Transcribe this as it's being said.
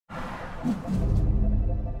How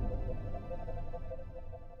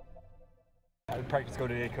did practice go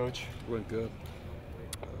today, Coach? Went good.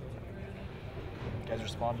 You guys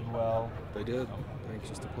responded well. They did.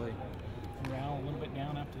 Anxious to play. Morale a little bit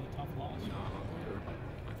down after the tough loss? No,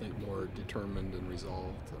 I think more determined and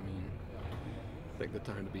resolved. I mean, I think the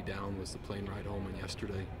time to be down was the plane ride home and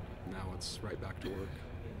yesterday. Now it's right back to work.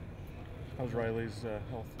 How's Riley's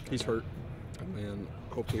health? He's hurt, and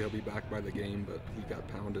hopefully he'll be back by the game, but he got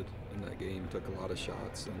pounded in that game, took a lot of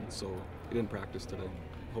shots, and so he didn't practice today.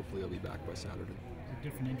 Hopefully he'll be back by Saturday. A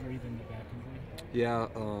different injury than the back injury? Yeah,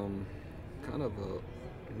 kind of a,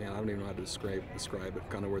 man, I don't even know how to describe it,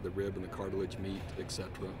 kind of where the rib and the cartilage meet,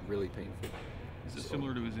 etc. Really painful. Is it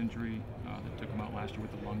similar to his injury that took him out last year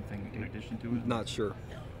with the lung thing in addition to it? Not sure.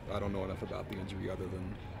 I don't know enough about the injury other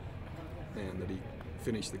than, man, that he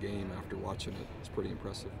finished the game after watching it. It's pretty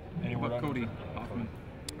impressive. What about Cody Hoffman?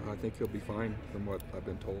 I think he'll be fine from what I've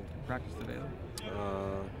been told. Practice today?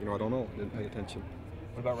 You know, I don't know. Didn't pay attention.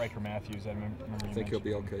 What about Riker Matthews? I remember I think he'll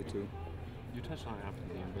be okay too. You touched on it after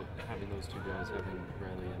the game, but having those two guys, having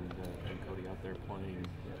Riley and Cody out there playing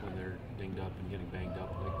when they're dinged up and getting banged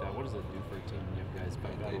up like that, what does it do for a team when you have guys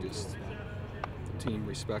back out? The team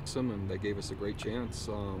respects them, and they gave us a great chance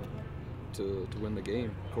to win the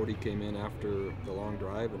game. Cody came in after the long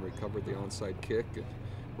drive and recovered the onside kick. And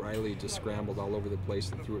Riley just scrambled all over the place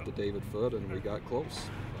and threw it to David Foote, and we got close.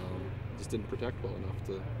 Just didn't protect well enough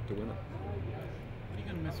to win it. What are you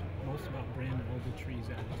going to miss most about Brandon Ogletree's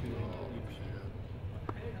attitude and leadership?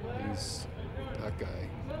 He's that guy.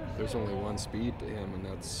 There's only one speed to him, and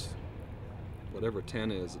that's whatever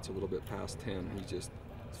 10 is. It's a little bit past 10. He's just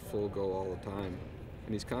full go all the time,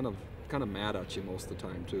 and he's kind of mad at you most of the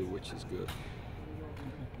time too, which is good.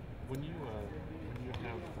 When you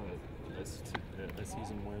have a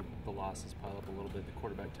season where the losses pile up a little bit, the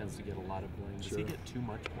quarterback tends to get a lot of blame. Does he get too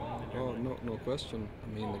much blame in your mind? No question. I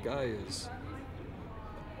mean, the guy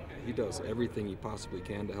he does everything he possibly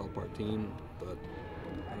can to help our team, but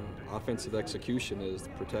offensive execution is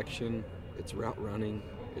protection, it's route running,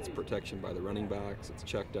 it's protection by the running backs, it's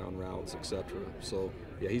check down routes, etc. So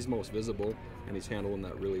yeah, he's most visible, and he's handling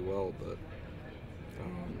that really well, but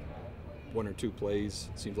one or two plays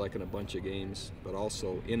seems like in a bunch of games, but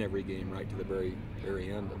also in every game right to the very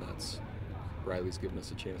end, and that's Riley's given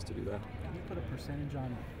us a chance to do that. Can you put a percentage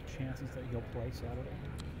on chances that he'll play Saturday?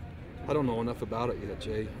 I don't know enough about it yet,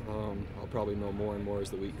 Jay. I'll probably know more and more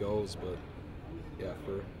as the week goes, but yeah,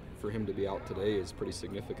 for him to be out today is pretty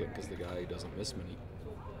significant because the guy doesn't miss many.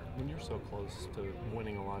 When you're so close to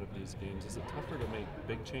winning a lot of these games, is it tougher to make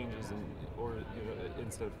big changes, or is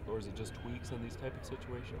it just tweaks in these type of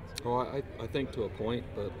situations? Oh, I think to a point,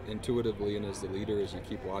 but intuitively and as the leader, as you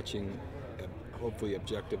keep watching, hopefully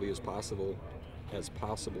objectively as possible,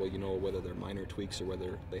 you know, whether they're minor tweaks or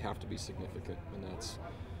whether they have to be significant, and that's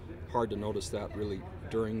hard to notice that really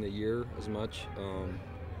during the year as much.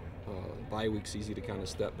 Bye week's easy to kind of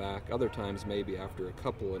step back. Other times, maybe after a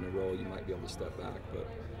couple in a row, you might be able to step back, but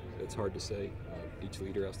it's hard to say. Each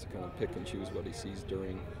leader has to kind of pick and choose what he sees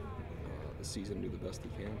during the season and do the best he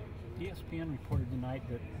can. ESPN reported tonight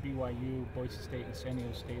that BYU, Boise State, and San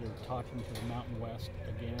Diego State are talking to the Mountain West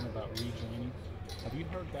again about rejoining. Have you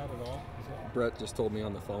heard that at all? Brett just told me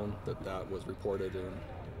on the phone that was reported, and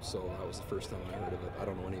so that was the first time I heard of it. I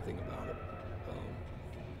don't know anything about it.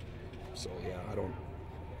 So yeah, I don't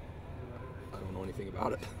know anything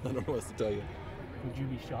about it. I don't know what to tell you. Would you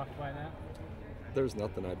be shocked by that? There's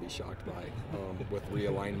nothing I'd be shocked by with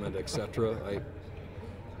realignment, etc.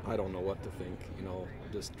 I don't know what to think. You know,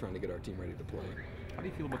 just trying to get our team ready to play. How do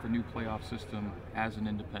you feel about the new playoff system as an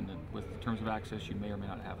independent, with terms of access you may or may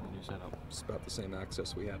not have in the new setup? It's about the same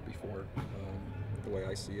access we had before, the way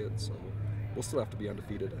I see it. So we'll still have to be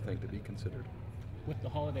undefeated, I think, to be considered. With the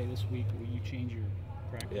holiday this week, will you change your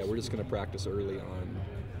practice? Yeah, we're just going to practice early on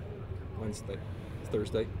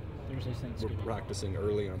Thursday. Thursday's Thanksgiving. We're practicing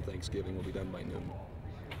early on Thanksgiving. We'll be done by noon.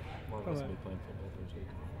 One of us will be playing football Thursday.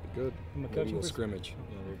 Good. Maybe we'll scrimmage.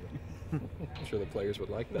 I'm sure the players would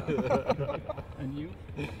like that. And you?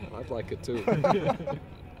 I'd like it too.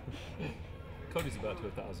 Cody's about to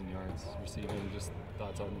 1,000 yards receiving. Just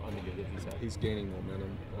thoughts on the game that he's had? He's gaining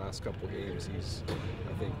momentum. The last couple of games, he's,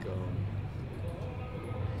 I think,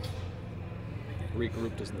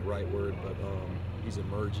 regrouped isn't the right word, but he's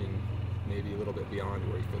emerging maybe a little bit beyond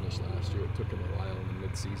where he finished last year. It took him a while in the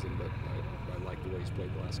mid-season, but I like the way he's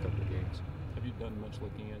played the last couple of games. Have you done much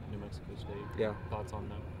looking at New Mexico State? Yeah. Thoughts on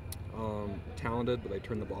that? Talented, but they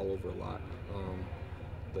turn the ball over a lot.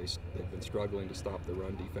 They've been struggling to stop the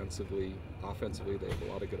run defensively. Offensively, they have a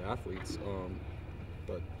lot of good athletes,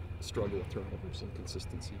 but struggle with turnovers and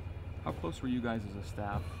consistency. How close were you guys as a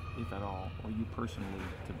staff, if at all, or you personally,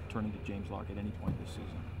 to turning to James Lark at any point this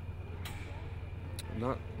season?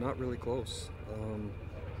 Not really close.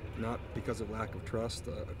 Not because of lack of trust.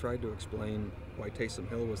 I tried to explain why Taysom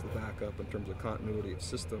Hill was the backup in terms of continuity of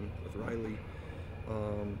system with Riley.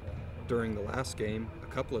 During the last game, a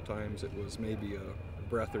couple of times it was maybe a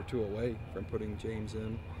breath or two away from putting James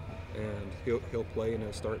in, and he'll play and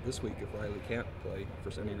he'll start this week if Riley can't play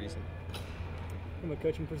for any reason. From a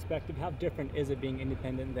coaching perspective, how different is it being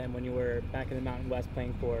independent than when you were back in the Mountain West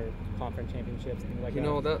playing for conference championships, things like that? You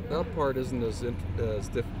know, that part isn't as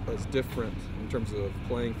different in terms of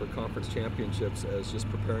playing for conference championships as just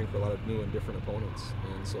preparing for a lot of new and different opponents,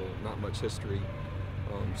 and so not much history.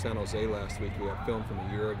 San Jose last week, we had film from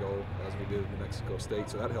a year ago, as we did in New Mexico State,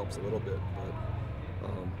 so that helps a little bit. But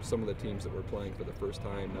some of the teams that we're playing for the first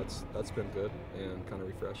time, that's been good and kind of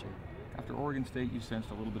refreshing. After Oregon State, you sensed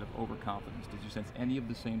a little bit of overconfidence. Did you sense any of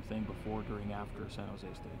the same thing before, during, after San Jose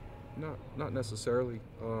State? Not necessarily.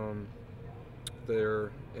 And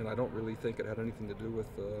I don't really think it had anything to do with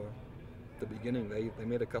the beginning. They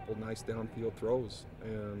made a couple nice downfield throws,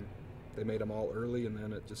 and they made them all early, and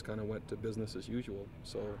then it just kind of went to business as usual.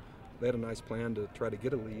 So they had a nice plan to try to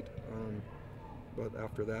get a lead, but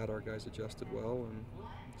after that, our guys adjusted well, and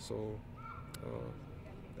so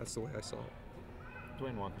that's the way I saw it.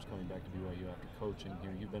 Dwayne Walker's coming back to BYU after coaching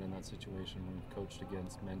here. You've been in that situation when you've coached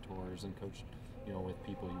against mentors and coached, with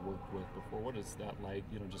people you worked with before. What is that like,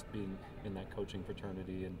 just being in that coaching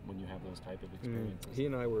fraternity and when you have those type of experiences? He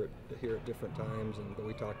and I were here at different times, but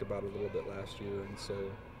we talked about it a little bit last year, and so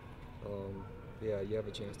you have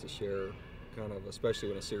a chance to share kind of, especially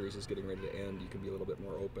when a series is getting ready to end, you can be a little bit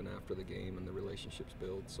more open after the game and the relationships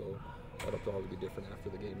build, so that'll probably be different after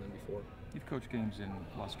the game than before. You've coached games in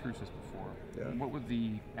Las Cruces before. Yeah. What was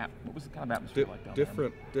the kind of atmosphere like down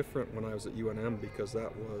there? Different when I was at UNM, because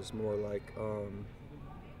that was more like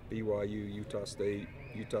BYU, Utah State,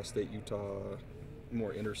 Utah,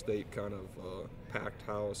 more interstate kind of packed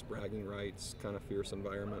house, bragging rights, kind of fierce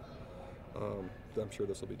environment. I'm sure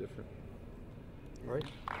this will be different. All right.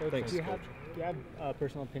 Coach, thanks. Do you have a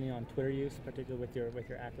personal opinion on Twitter use, particularly with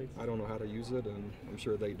your athletes? I don't know how to use it, and I'm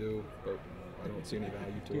sure they do, but I don't see any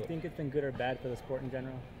value to it. Do you think it's been good or bad for the sport in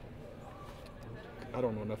general? I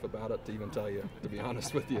don't know enough about it to even tell you, to be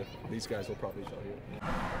honest with you. These guys will probably tell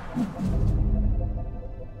you.